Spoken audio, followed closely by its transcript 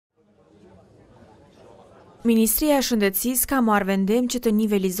Ministria e Shëndetësisë ka marrë vendim që të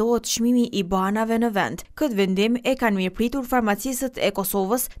nivelizohet çmimi i banave në vend. Këtë vendim e kanë mirëpritur farmacistët e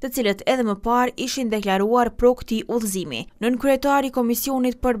Kosovës, të cilët edhe më parë ishin deklaruar pro këtij udhëzimi. Nënkryetari i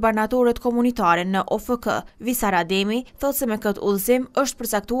Komisionit për Banatorët Komunitare në OFK, Visar Ademi, thotë se me këtë udhëzim është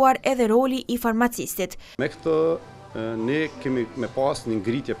përcaktuar edhe roli i farmacistit. Me këtë ne kemi me pas një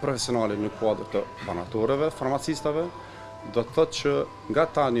ngritje profesionale në kuadër të banatorëve, farmacistave. Do të thotë që nga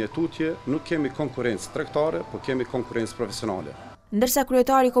tani e tutje nuk kemi konkurrencë tregtare, por kemi konkurrencë profesionale. Ndërsa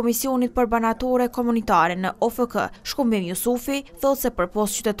kryetari i Komisionit për Banatore Komunitare në OFK, Shkumbim Jusufi, thotë se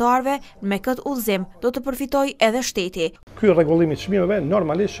përpos qytetarëve me këtë udhëzim do të përfitojë edhe shteti. Ky rregullim i çmimeve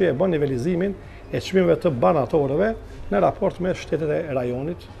normalisht që e bën nivelizimin e çmimeve të banatorëve në raport me shtetet e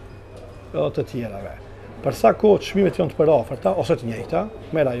rajonit të tjerave. Për sa kohë çmimet janë të përafërta ose të njëjta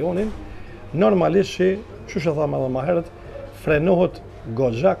me rajonin, normalisht që çu e thamë edhe më herët, frenohet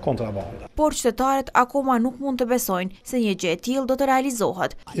goxha kontrabanda. Por qytetarët akoma nuk mund të besojnë se një gjë e tillë do të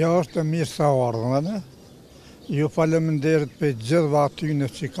realizohet. Ja është mirë sa ardhmën. Ju faleminderit për gjithë atyre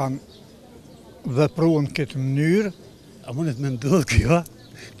që kanë vepruar në këtë mënyrë. A mundet me ndodhë kjo?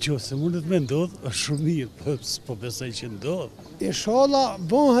 Qofse mundet me ndodhë, është shumë mirë, po besoj që ndodhë. Inshallah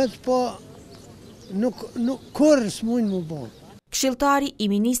bëhet, po nuk kur s'mund më bëhet. Këshilltari i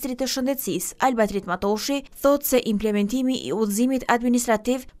Ministrit të Shëndetësisë, Albatrit Matoshi, thotë se implementimi i udhëzimit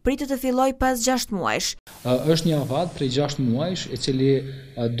administrativ pritet të fillojë pas 6 muajsh. Është një afat prej 6 muajsh, i cili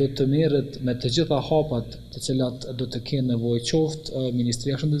do të merret me të gjitha hapat të cilat do të kenë nevojë, qoftë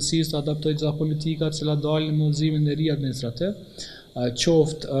Ministria e Shëndetësisë të adaptojë disa politika të cilat dalin me udhëzimin e ri administrativ,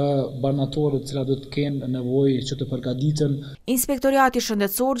 qoftë banatorët që do të kenë nevojë që të përgatiten. Inspektoriati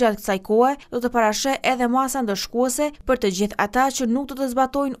shëndetësor gjatë kësaj kohe do të parashë edhe masa ndëshkuese për të gjithë ata që nuk do të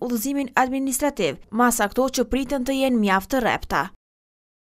zbatojnë udhëzimin administrativ, masa këto që priten të jenë mjaft të rrepta.